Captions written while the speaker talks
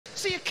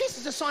See, a kiss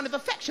is a sign of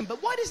affection,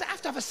 but why does it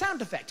have to have a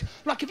sound effect?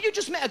 Like, if you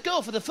just met a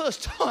girl for the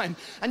first time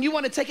and you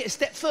want to take it a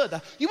step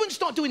further, you wouldn't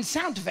start doing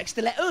sound effects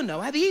to let her know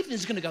how the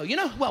evening's going to go, you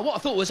know? Well, what I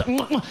thought was... It's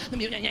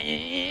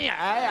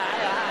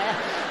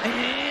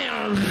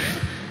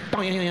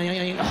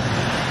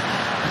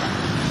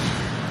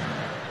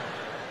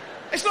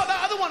like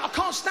that other one. I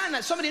can't stand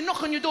that. Somebody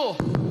knock on your door,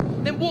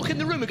 then walk in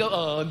the room and go,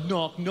 oh,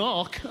 knock,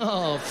 knock.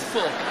 Oh,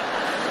 fuck.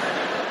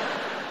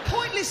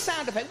 Pointless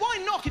sound effect. Why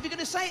knock if you're going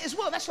to say it as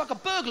well? That's like a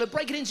burglar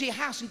breaking into your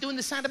house and doing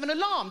the sound of an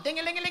alarm.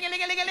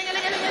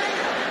 Ding-a-ling-a-ling-a-ling-a-ling-a-ling-a-ling.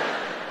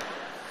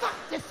 Fuck,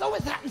 this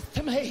always happens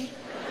to me.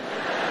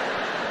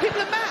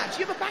 People are mad.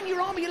 You ever bang your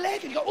arm or your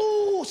leg and you go,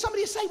 oh,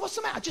 somebody will say, what's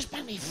the matter? Just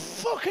bang me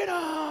fucking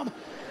arm.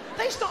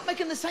 They start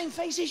making the same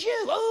face as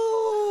you.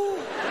 Oh.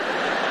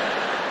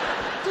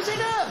 Does it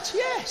hurt?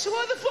 Yeah. So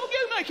why the fuck are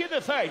you making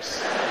the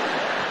face?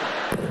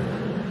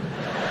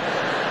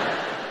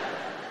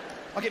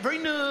 I get very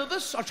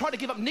nervous. I try to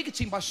give up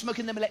nicotine by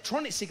smoking them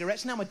electronic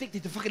cigarettes. Now I'm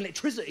addicted to fucking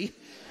electricity.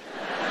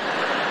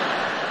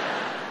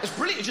 It's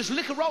brilliant. You just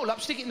lick a roll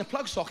up, stick it in the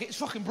plug socket. It's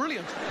fucking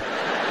brilliant.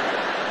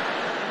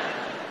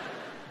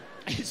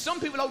 Some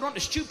people hold on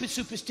to stupid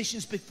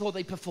superstitions before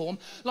they perform.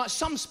 Like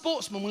some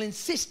sportsmen will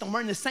insist on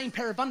wearing the same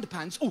pair of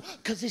underpants. Oh,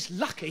 because it's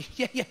lucky.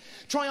 Yeah, yeah.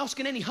 Try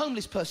asking any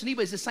homeless person. He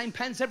wears the same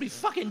pants every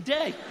fucking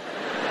day.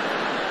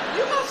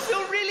 You must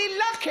feel really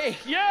lucky.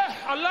 Yeah,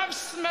 I love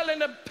smelling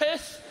the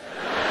piss.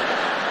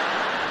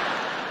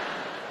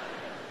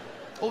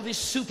 All this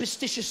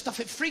superstitious stuff,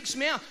 it freaks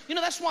me out. You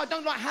know, that's why I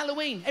don't like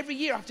Halloween. Every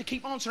year I have to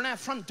keep answering our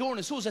front door and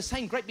it's always the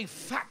same great big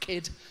fat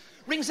kid.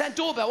 Rings that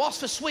doorbell,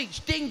 asks for sweets.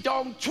 Ding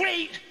dong,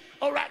 treat.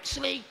 Or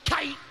actually,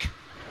 cake.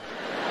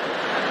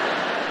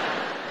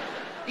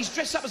 He's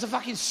dressed up as a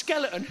fucking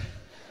skeleton.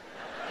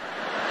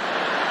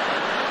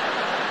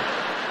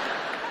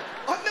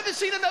 I've never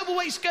seen an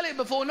overweight skeleton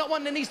before, not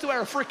one that needs to wear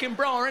a frickin'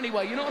 bra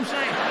anyway, you know what I'm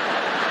saying?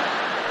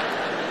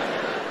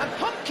 And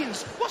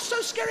pumpkins. What's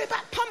so scary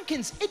about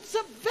pumpkins? It's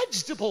a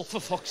vegetable, for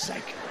fuck's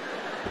sake.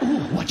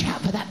 Ooh, watch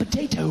out for that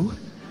potato.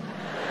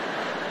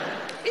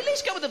 At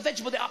least go with a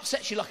vegetable that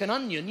upsets you like an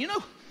onion, you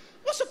know?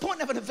 What's the point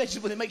of having a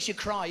vegetable that makes you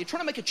cry? You're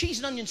trying to make a cheese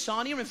and onion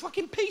sarnie, you're in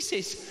fucking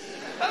pieces.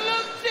 I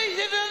love cheese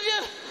and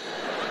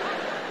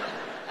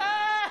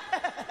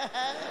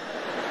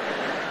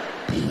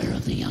onion. Beware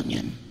of the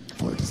onion,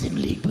 for it is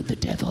in league with the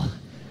devil.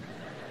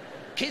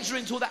 Kids are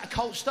into all that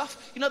occult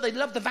stuff. You know, they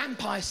love the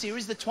vampire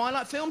series, the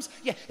Twilight films.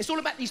 Yeah, it's all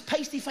about these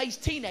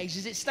pasty-faced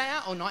teenagers that stay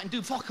out all night and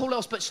do fuck all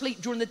else but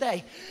sleep during the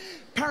day.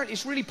 Apparently,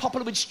 it's really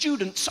popular with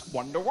students.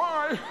 Wonder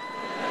why?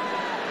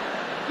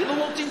 You ever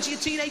walked into your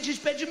teenager's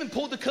bedroom and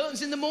pulled the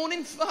curtains in the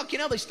morning? Fucking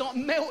hell, they start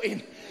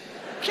melting.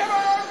 Come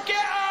on,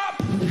 get up!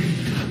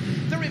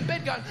 They're in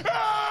bed going,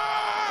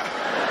 ah!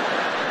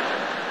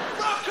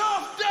 Fuck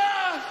off,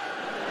 Dad!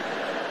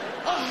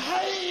 I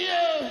hate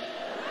you!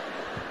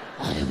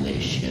 I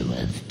wish you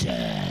was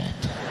dead.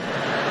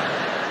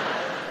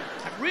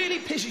 That really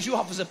pisses you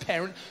off as a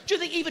parent. Do you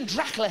think even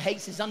Dracula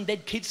hates his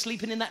undead kids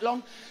sleeping in that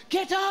long?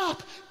 Get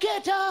up!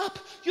 Get up!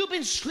 You've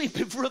been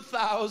sleeping for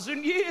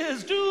 1,000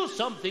 years. Do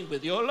something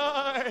with your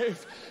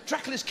life.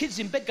 Dracula's kids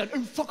in bed going,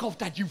 oh, fuck off,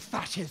 Dad, you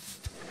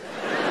fascist.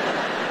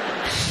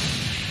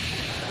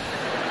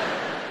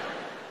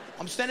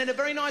 I'm staying in a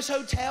very nice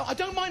hotel. I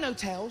don't mind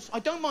hotels. I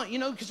don't mind, you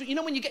know, because you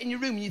know when you get in your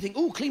room and you think,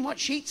 oh, clean white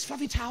sheets,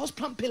 fluffy towels,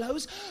 plump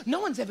pillows. No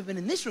one's ever been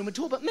in this room at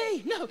all but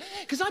me. No,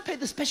 because I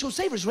paid the special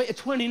savers rate of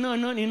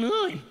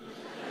 $29.99.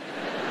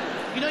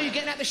 You know, you're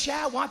getting out the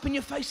shower, wiping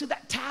your face with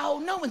that towel.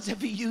 No one's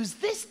ever used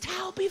this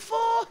towel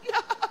before. No.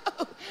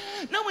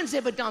 No one's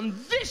ever done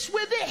this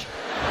with it.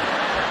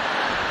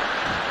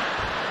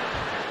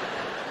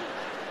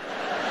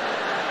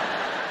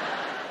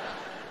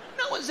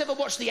 No one's ever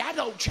watched the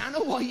adult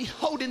channel while you're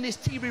holding this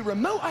TV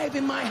remote I have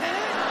in my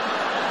hand.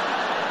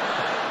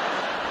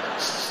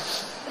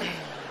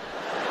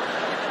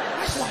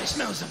 That's why it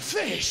smells of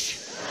fish.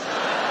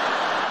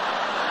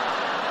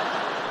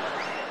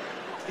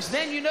 It's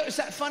then you notice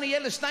that funny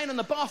yellow stain on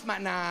the bath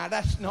mat. Nah,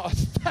 that's not a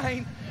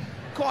stain.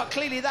 Quite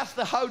clearly, that's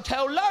the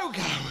hotel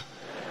logo.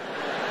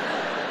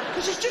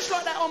 Because it's just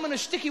like that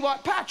ominous sticky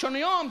white patch on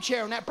the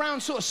armchair and that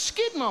brown sort of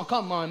skid mark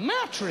on my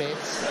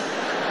mattress.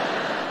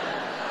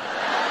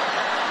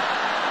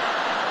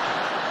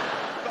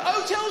 But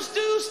hotels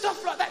do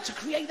stuff like that to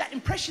create that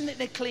impression that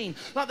they're clean.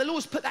 Like they'll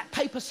always put that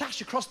paper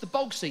sash across the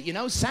bog seat, you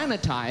know,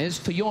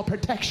 sanitized for your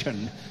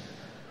protection.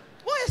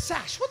 Why a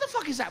sash? What the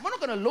fuck is that? We're not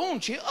going to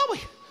launch it, are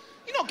we?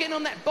 You're not getting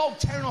on that bog,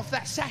 tearing off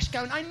that sash,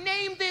 going, I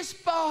named this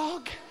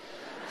bog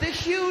the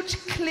huge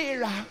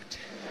clear out.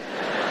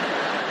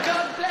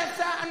 God bless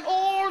her and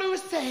all who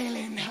sail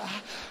in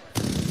her.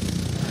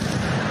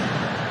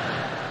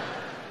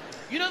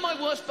 You know my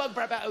worst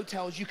bugbear about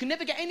hotels? You can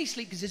never get any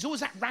sleep because there's always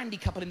that randy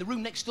couple in the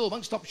room next door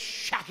won't stop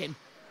shagging.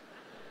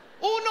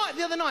 All night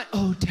the other night,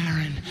 oh,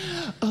 Darren,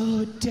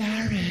 oh,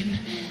 Darren.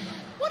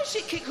 Why does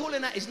she keep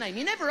calling that his name?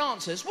 He never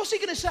answers. What's he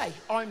going to say?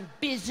 I'm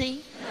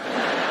busy.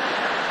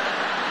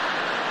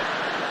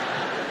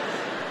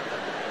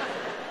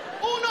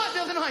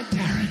 right,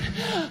 Darren.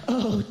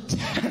 Oh,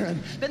 Darren.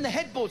 Then the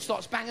headboard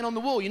starts banging on the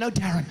wall, you know,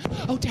 Darren.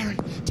 Oh, Darren,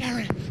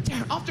 Darren,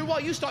 Darren. After a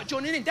while, you start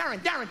joining in. Darren,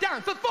 Darren,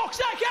 Darren, for fuck's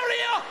sake, hurry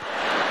up!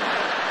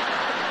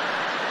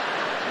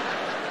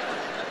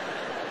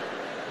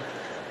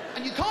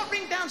 And you can't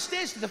ring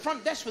downstairs to the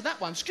front desk with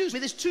that one. Excuse me,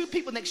 there's 2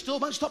 people next door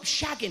won't stop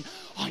shagging.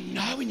 I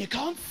know, and you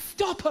can't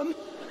stop them.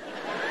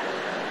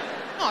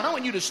 No, I don't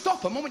want you to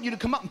stop them. I want you to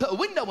come up and put a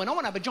window in. I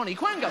want to have a Johnny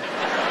Quango.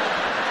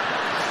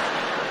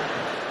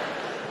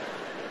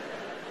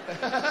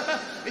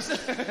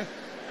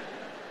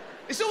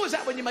 It's always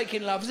that when you're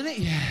making love, isn't it?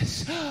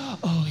 Yes.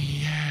 Oh,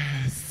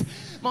 yes.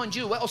 Mind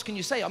you, what else can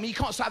you say? I mean, you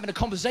can't start having a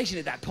conversation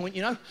at that point,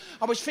 you know?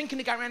 I was thinking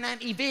of going around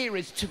Auntie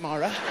Vera's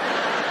tomorrow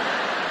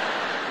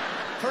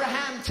for a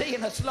ham tea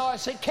and a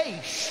slice of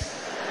quiche.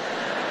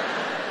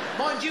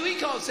 Mind you, he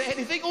can't say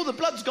anything. All the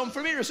blood's gone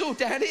from here. It's all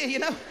down here, you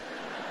know?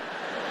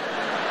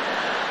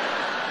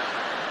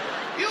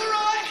 You all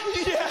right?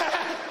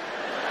 Yeah.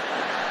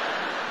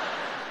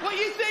 What are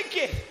you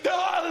thinking? No.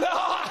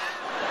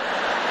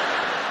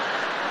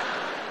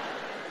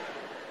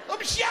 I'm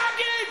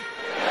shagging!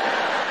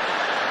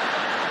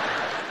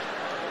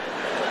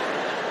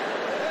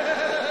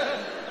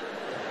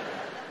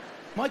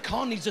 My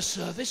car needs a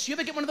service. You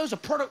ever get one of those, a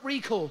product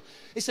recall?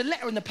 It's a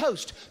letter in the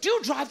post. Do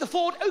you drive the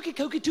Ford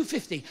Okie-Kokie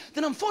 250?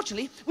 Then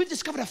unfortunately, we've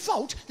discovered a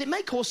fault that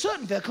may cause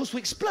certain vehicles to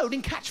explode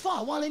and catch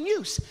fire while in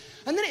use.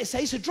 And then it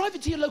says, so drive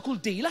it to your local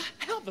dealer.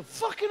 How the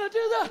fuck can I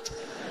do that?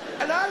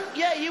 Hello?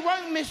 Yeah, you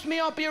won't miss me.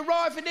 I'll be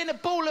arriving in a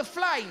ball of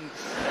flames.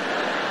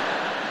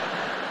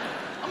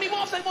 I mean,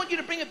 what if they want you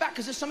to bring it back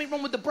because there's something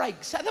wrong with the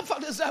brakes? How the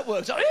fuck does that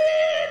work? So,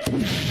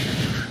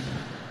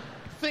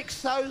 fix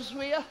those,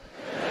 will you?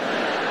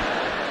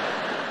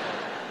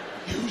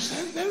 You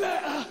sent the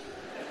letter.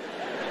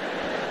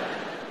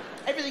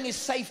 Everything is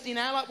safety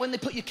now. Like when they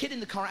put your kid in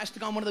the car, it has to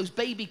go on one of those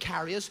baby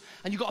carriers,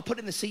 and you've got to put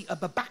it in the seat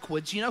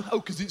backwards, you know? Oh,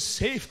 because it's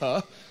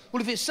safer.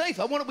 Well, if it's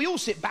safer, why don't we all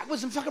sit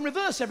backwards and fucking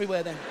reverse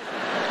everywhere then?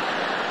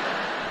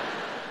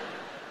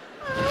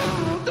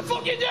 What the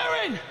fuck are you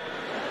doing?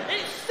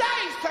 It's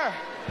safer.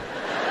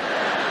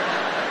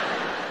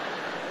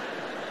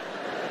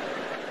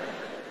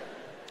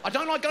 I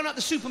don't like going out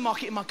the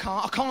supermarket in my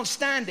car. I can't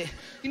stand it.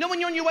 You know when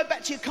you're on your way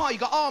back to your car, you've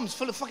got arms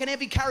full of fucking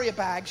heavy carrier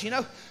bags, you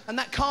know? And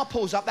that car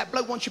pulls up, that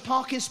bloke wants your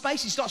parking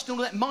space, he starts doing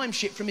all that mime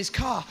shit from his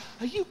car.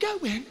 Are you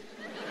going?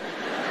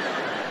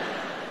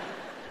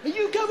 Are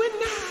you going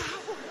now?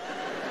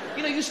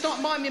 You know, you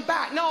start miming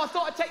back. No, I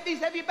thought I'd take these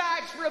heavy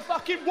bags for a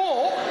fucking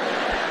walk.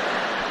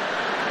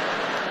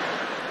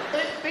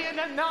 It's been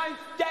a nice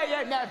day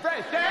and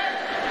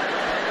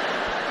everything.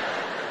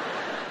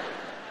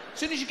 As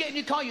soon as you get in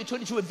your car, you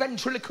turn into a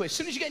ventriloquist. As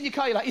soon as you get in your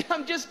car, you're like,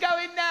 I'm just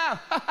going now.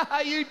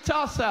 You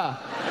tosser.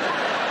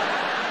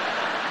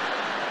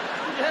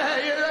 Yeah,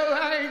 you little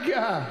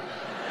anchor.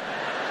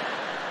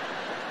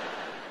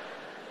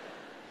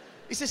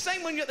 It's the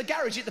same when you're at the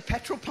garage at the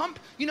petrol pump.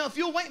 You know, if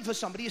you're waiting for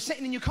somebody, you're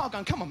sitting in your car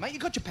going, come on, mate, you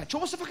got your petrol.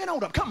 What's the fucking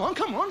hold up? Come on,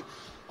 come on.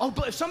 Oh,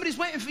 but if somebody's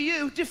waiting for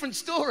you, different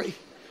story.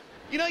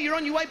 You know, you're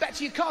on your way back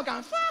to your car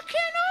going,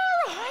 fucking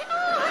all right,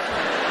 all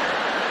right.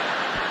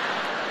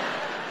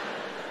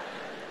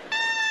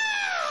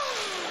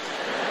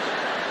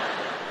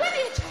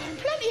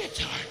 Plenty of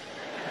time.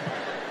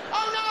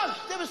 Oh no,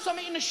 there was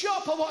something in the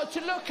shop I wanted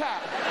to look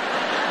at.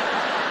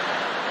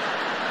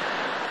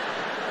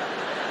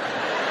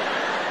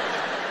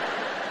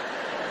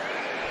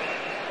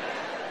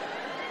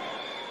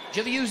 Do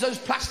you ever use those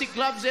plastic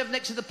gloves they have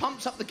next to the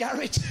pumps up the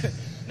garage?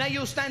 Now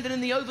you're standing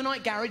in the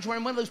overnight garage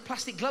wearing one of those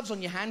plastic gloves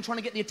on your hand trying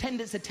to get the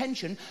attendant's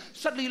attention.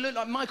 Suddenly you look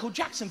like Michael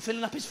Jackson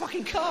filling up his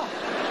fucking car.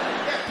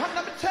 Yeah, pump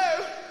number 2.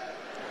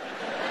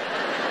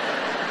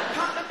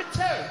 Pump number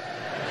 2.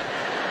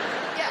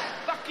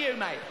 Fuck you,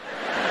 mate.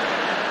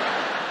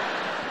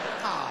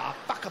 Ah,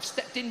 fuck, I've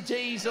stepped in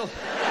diesel.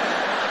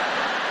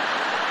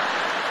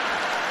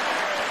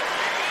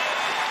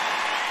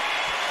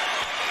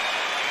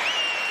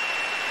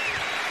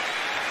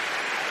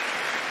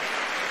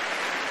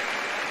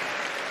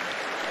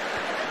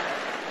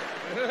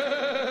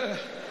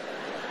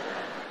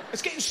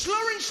 It's getting slower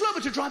and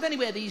slower to drive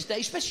anywhere these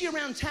days, especially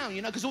around town,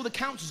 you know, because all the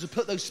councils have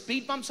put those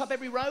speed bumps up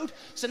every road.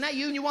 So now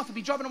you and your wife will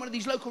be driving on one of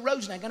these local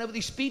roads now, going over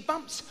these speed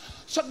bumps.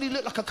 Suddenly you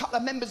look like a couple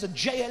of members of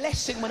JLS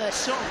singing one of their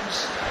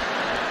songs.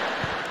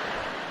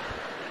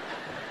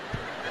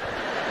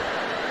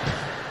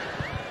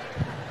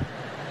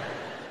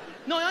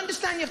 No, I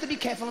understand you have to be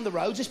careful on the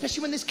roads,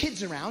 especially when there's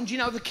kids around. You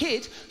know, the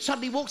kid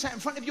suddenly walks out in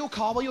front of your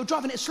car while you're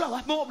driving it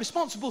slower, more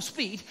responsible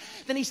speed,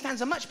 then he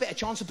stands a much better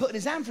chance of putting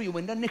his hand through your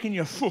window and nicking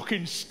your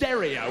fucking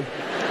stereo.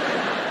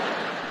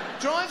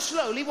 Drive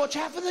slowly, watch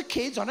out for the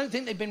kids. I don't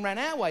think they've been ran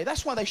our way.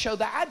 That's why they show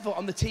that advert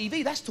on the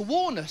TV. That's to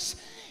warn us.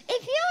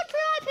 If you're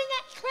driving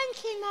at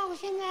 20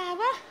 miles an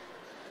hour,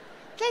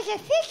 there's a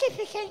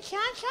 50%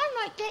 chance I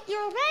might get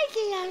your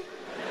radio.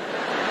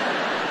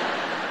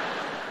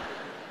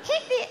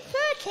 Hit me at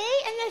 30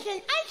 and there's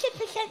an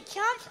 80%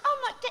 chance I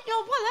might get your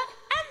wallet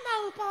and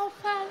mobile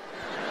phone.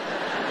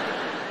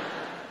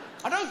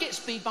 I don't get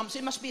speed bumps.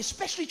 It must be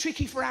especially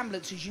tricky for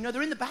ambulances. You know,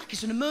 they're in the back,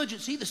 it's an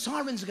emergency, the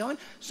sirens are going,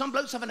 some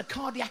bloke's having a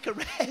cardiac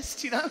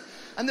arrest, you know,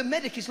 and the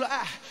medic is like,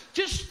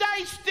 just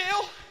stay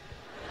still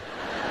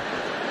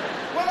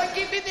while I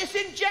give you this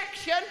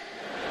injection.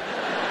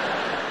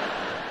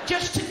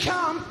 Just to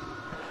calm.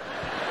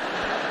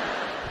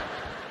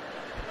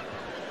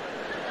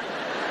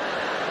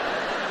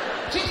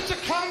 Just to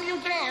calm you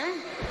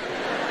down.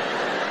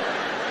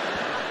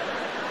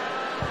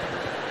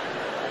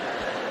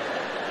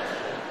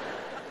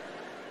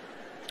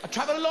 I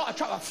travel a lot.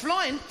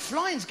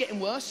 Flying's getting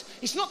worse.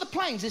 It's not the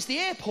planes, it's the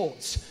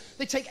airports.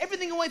 They take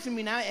everything away from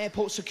me now at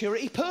airport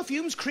security.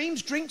 Perfumes,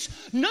 creams, drinks,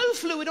 no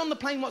fluid on the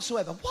plane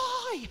whatsoever.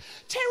 Why?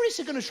 Terrorists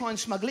are going to try and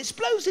smuggle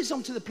explosives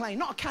onto the plane,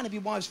 not a can of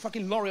your wife's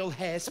fucking L'Oreal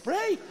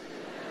hairspray.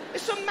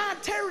 There's some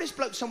mad terrorist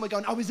bloke somewhere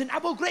going, I was in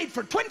Abu Ghraib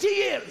for 20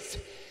 years,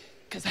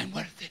 because I'm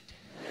worth it.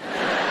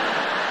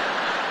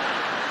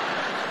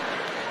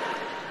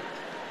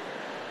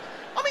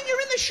 I mean,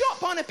 you're in the shop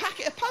buying a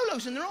packet of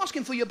polos and they're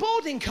asking for your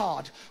boarding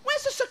card.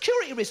 Where's the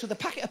security risk with a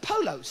packet of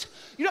polos?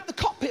 You're up the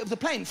cockpit of the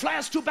plane, fly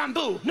us to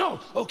bamboo. No,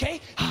 okay.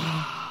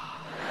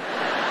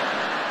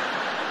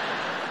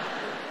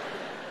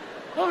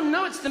 Oh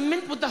no, it's the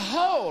mint with the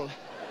hole.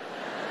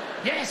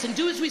 Yes, and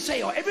do as we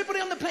say, or everybody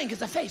on the plane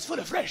gets a face full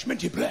of fresh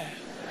minty bread.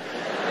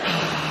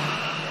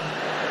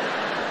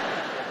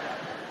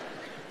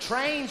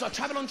 Trains, I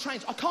travel on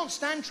trains. I can't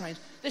stand trains.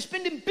 They're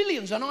spending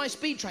billions on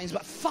high-speed trains,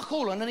 but fuck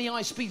all on any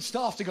high-speed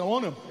staff to go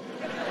on them.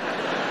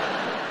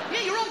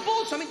 Yeah, you're on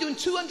board something doing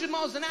 200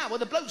 miles an hour.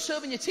 The bloke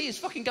serving your tea is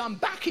fucking going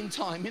back in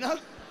time, you know?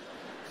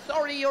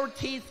 Sorry, your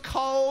tea's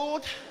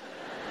cold.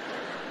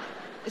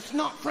 It's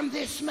not from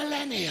this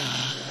millennia.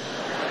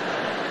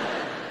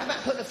 How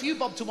about putting a few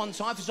bob to one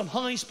side for some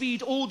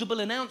high-speed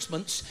audible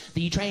announcements?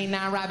 The train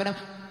now arriving.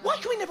 Why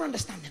can we never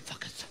understand them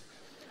fuckers?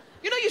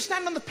 You know, you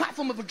stand on the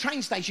platform of a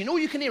train station, all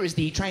you can hear is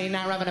the train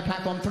now arriving at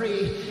platform 3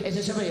 is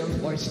a surreal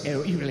force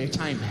early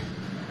time.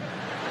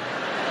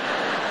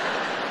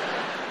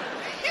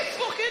 You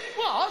fucking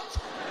what?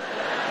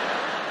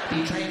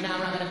 The train now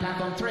arriving at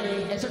platform 3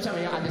 is a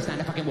surreal. I understand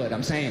the fucking word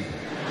I'm saying.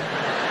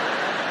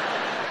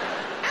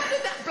 How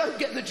did that bloke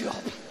get the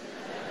job?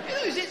 You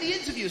know, he's in the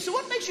interview, so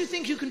what makes you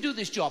think you can do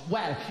this job?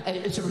 Well,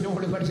 it's a real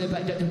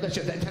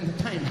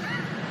time.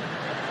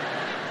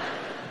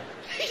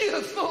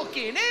 You're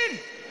fucking in!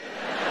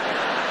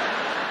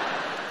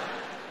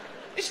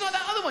 It's like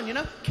that other one, you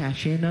know?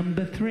 Cashier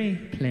number 3,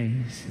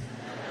 please.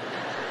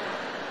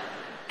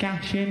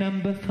 Cashier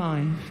number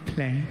 5,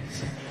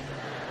 please.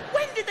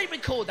 When did they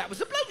record that? Was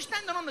the bloke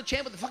standing on the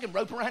chair with the fucking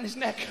rope around his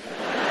neck?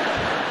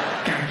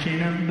 Cashier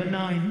number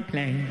 9,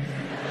 please.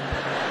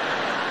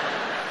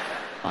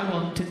 I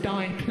want to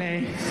die,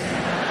 please.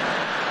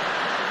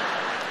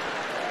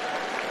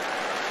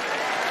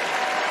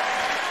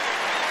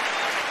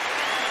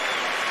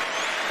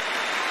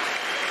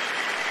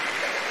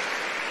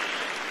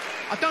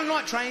 I don't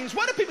like trains.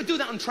 Why do people do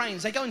that on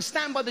trains? They go and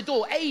stand by the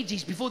door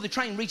ages before the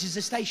train reaches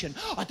the station.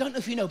 I don't know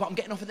if you know, but I'm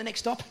getting off at the next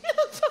stop. You're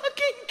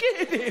fucking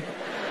kidding.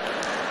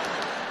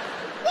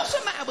 What's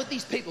the matter with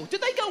these people? Do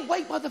they go and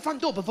wait by the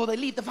front door before they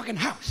leave the fucking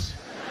house?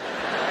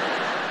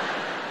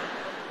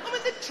 I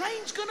mean, the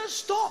train's gonna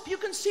stop. You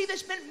can see they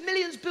spent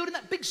millions building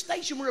that big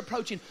station we're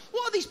approaching.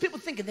 What are these people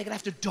thinking? They're gonna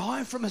have to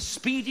die from a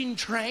speeding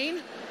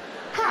train?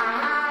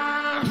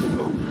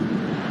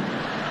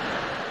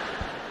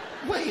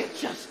 Well, you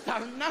just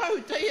don't know,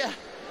 do you?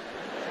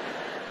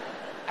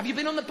 Have you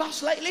been on the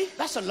bus lately?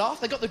 That's a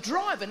laugh. They got the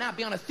driver now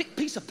behind a thick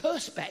piece of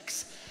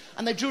perspex,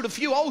 and they drilled a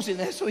few holes in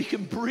there so he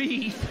can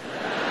breathe.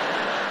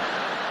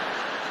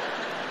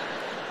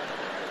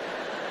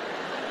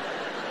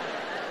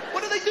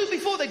 What do they do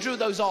before they drill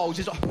those holes?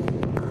 It's like...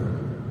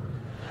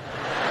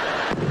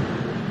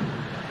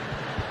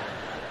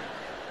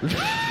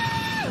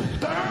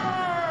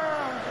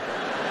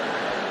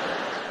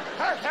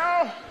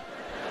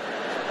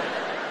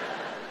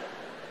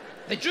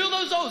 They drill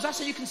those holes, that's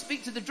how you can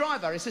speak to the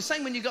driver. It's the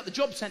same when you got the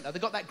job centre. They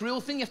got that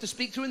grill thing you have to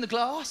speak through in the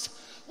glass.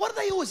 Why do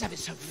they always have it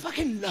so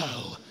fucking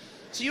low?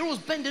 So you're always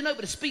bending over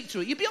to speak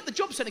through it. You'd be up the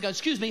job centre going,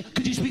 excuse me,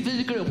 could you speak through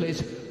the grill,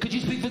 please? Could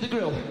you speak through the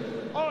grill?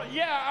 Oh,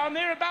 yeah, I'm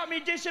here about me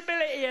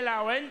disability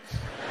allowance.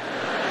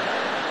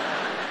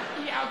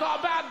 Yeah, I've got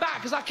a bad back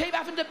because I keep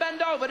having to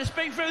bend over to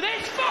speak through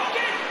this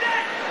fucking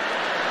thing.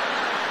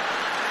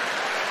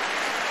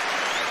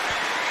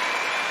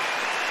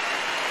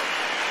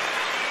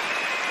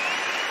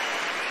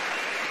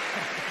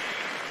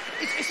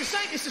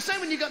 It's the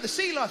same when you got the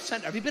Sea Life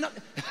Centre. Have you been up...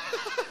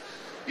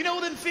 You know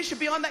all them fish are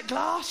behind that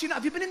glass? You know,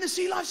 have you been in the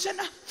Sea Life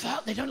Centre?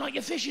 Fuck, they don't like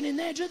you fishing in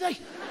there, do they?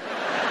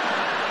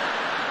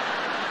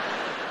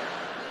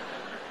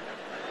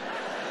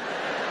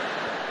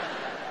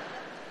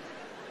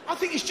 I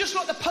think it's just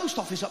like the post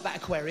office up that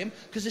aquarium,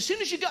 because as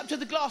soon as you get up to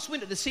the glass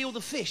window to see all the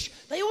fish,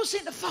 they all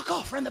seem to fuck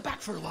off round the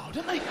back for a while,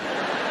 don't they?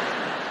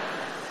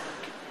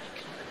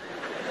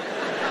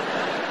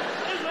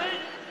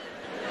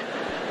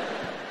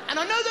 And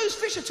I know those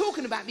fish are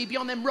talking about me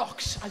beyond them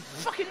rocks. I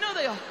fucking know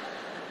they are.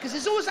 Because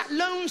there's always that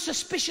lone,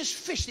 suspicious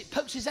fish that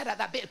pokes his head out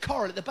that bit of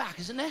coral at the back,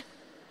 isn't there?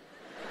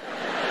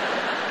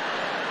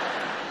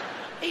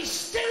 He's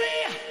still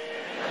here!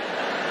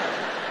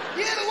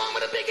 Yeah, the one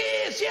with the big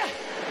ears, yeah!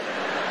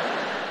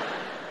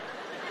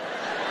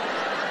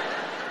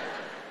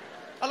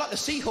 I like the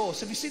seahorse.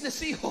 Have you seen the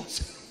seahorse?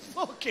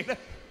 Fucking hell.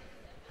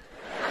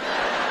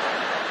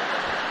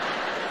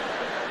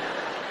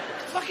 What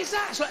the fuck is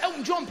that? It's like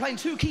Elton John playing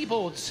 2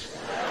 keyboards.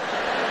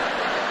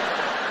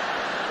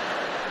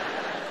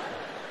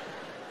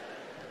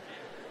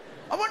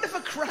 I wonder if a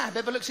crab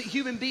ever looks at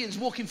human beings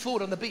walking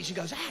forward on the beach and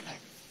goes, how the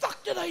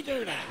fuck do they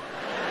do that?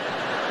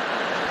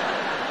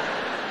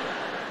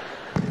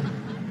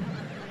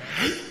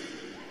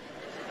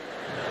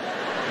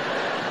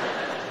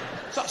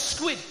 It's like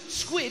squid.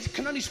 Squid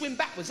can only swim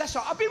backwards. That's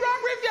right. I'll be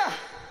right with you.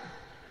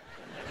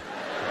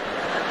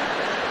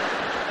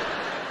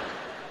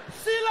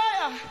 See you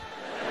later.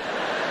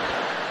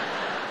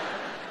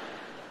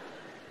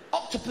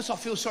 Octopus I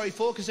feel sorry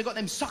for because they've got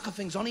them sucker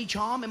things on each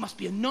arm. It must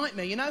be a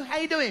nightmare, you know? How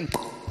you doing?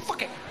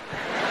 Fuck it.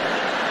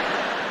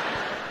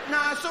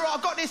 No, it's all right.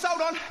 I've got this.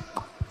 Hold on.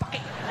 Fuck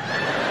it.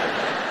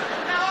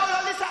 No, hold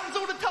on. This happens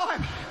all the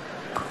time.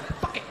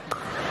 Fuck it.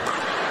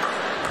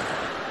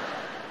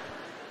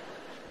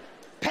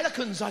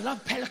 Pelicans. I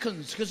love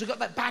pelicans because they've got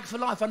that bag for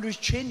life under his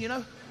chin, you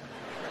know?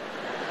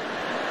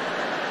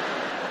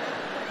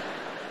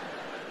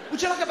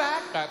 Would you like a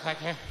bag? No,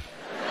 thank you.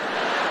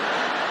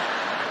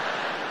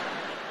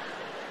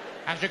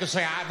 As you can see,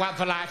 I have one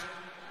for life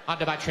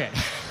under my chin.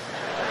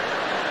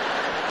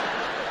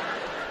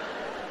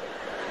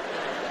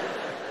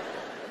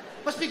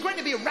 Must be great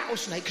to be a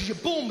rattlesnake because you're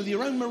born with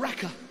your own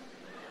maraca.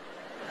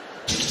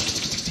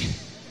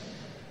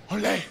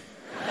 Olé.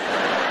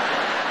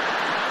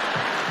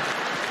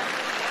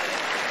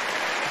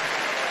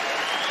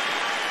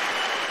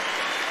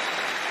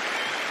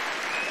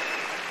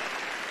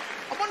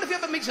 I wonder if he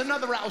ever meets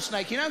another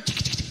rattlesnake, you know?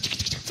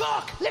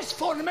 Fuck, let's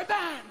form him a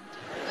band.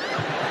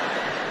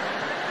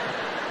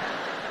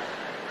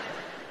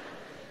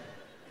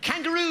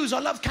 Kangaroos, I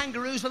love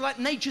kangaroos. They're like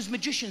nature's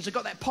magicians. They've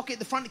got that pocket at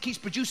the front that keeps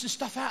producing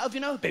stuff out of,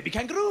 you know? Baby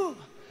kangaroo.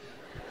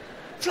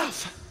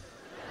 Fluff.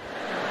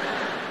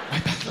 My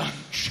packed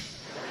lunch.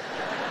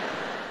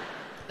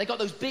 They got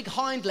those big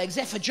hind legs.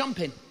 They're for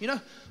jumping, you know?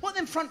 What are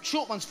them front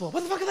short ones for?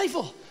 What the fuck are they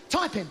for?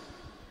 Typing.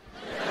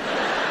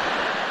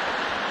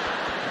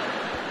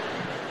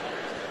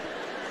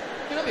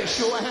 You know, be a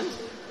shorthand.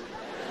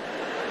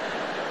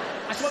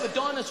 That's why the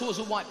dinosaurs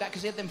were wiped out,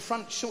 because they had them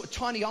front sort of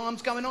tiny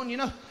arms going on, you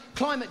know?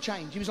 Climate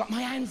change. He was like,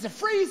 my hands are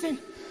freezing.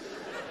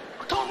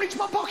 I can't reach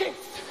my pockets.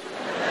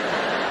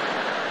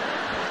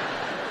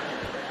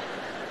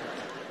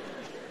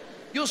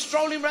 You're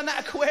strolling around that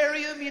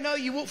aquarium, you know,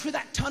 you walk through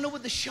that tunnel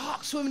with the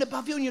shark swimming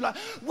above you and you're like,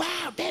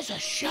 wow, there's a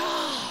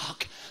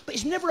shark. But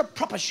it's never a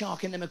proper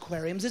shark in them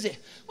aquariums, is it?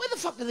 Where the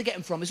fuck do they get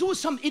them from? It's always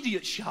some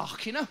idiot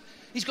shark, you know?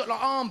 He's got like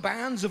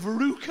armbands of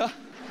Veruca.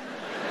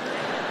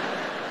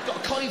 Got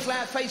a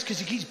cauliflower face because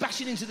he keeps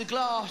bashing into the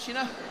glass, you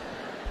know?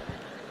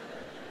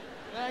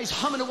 He's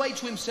humming away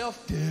to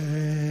himself.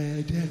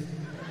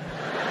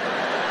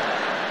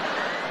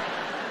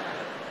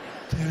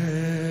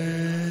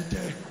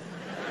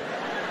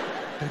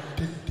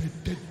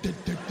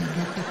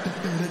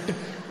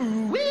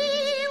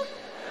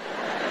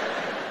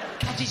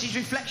 Catches his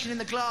reflection in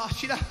the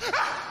glass, you know?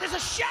 Ah, there's a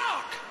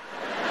shark!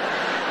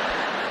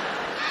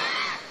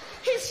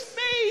 It's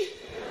me!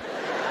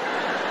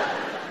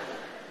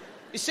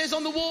 It says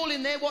on the wall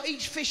in there what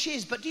each fish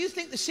is, but do you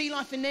think the sea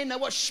life in there know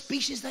what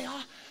species they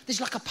are? There's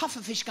like a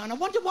pufferfish going, I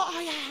wonder what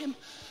I am.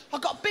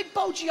 I've got big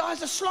bulgy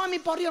eyes, a slimy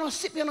body, and I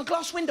sit behind a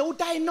glass window all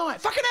day and night.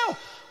 Fucking hell,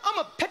 I'm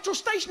a petrol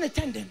station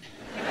attendant.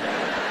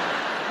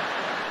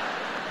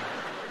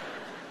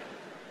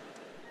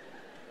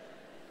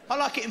 I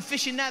like it in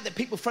fishing now that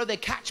people throw their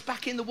catch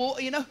back in the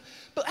water, you know?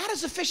 But how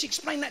does the fish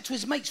explain that to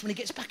his mates when he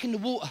gets back in the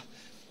water?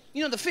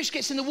 You know, the fish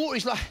gets in the water,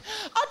 he's like,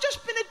 I've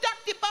just been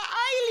abducted by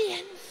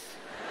aliens.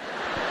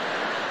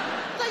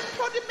 They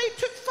prodded me,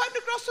 took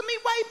photographs of me,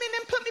 weighed me, and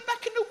then put me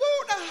back in the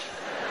water.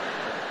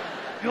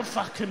 You're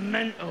fucking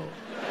mental.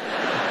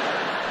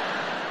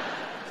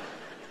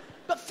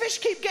 But fish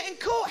keep getting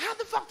caught. How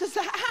the fuck does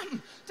that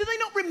happen? Do they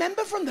not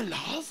remember from the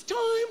last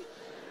time?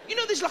 You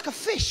know, there's like a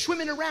fish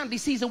swimming around. He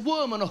sees a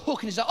worm on a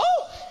hook and he's like,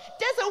 oh,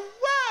 there's a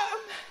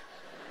worm.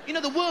 You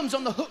know, the worm's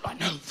on the hook. Like,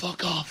 no,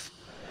 fuck off.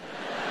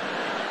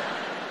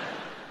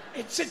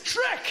 It's a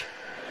trick.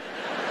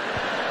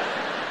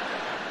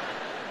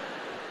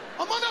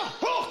 I'm on a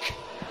hook.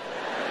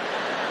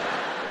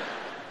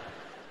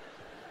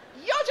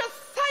 You're just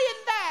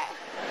saying that.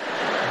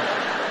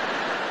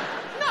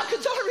 No,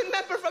 because I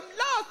remember from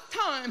last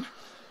time.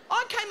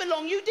 I came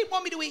along, you didn't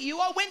want me to eat you,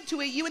 I went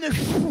to eat you, and then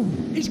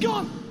he's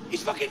gone.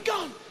 He's fucking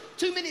gone.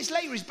 2 minutes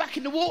later, he's back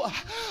in the water.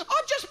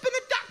 I've just been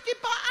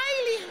abducted by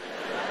aliens.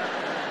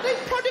 They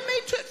prodded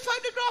me, took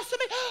photographs of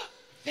me.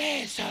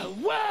 There's a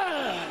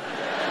worm.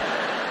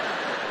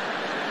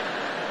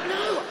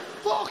 No,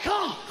 fuck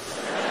off.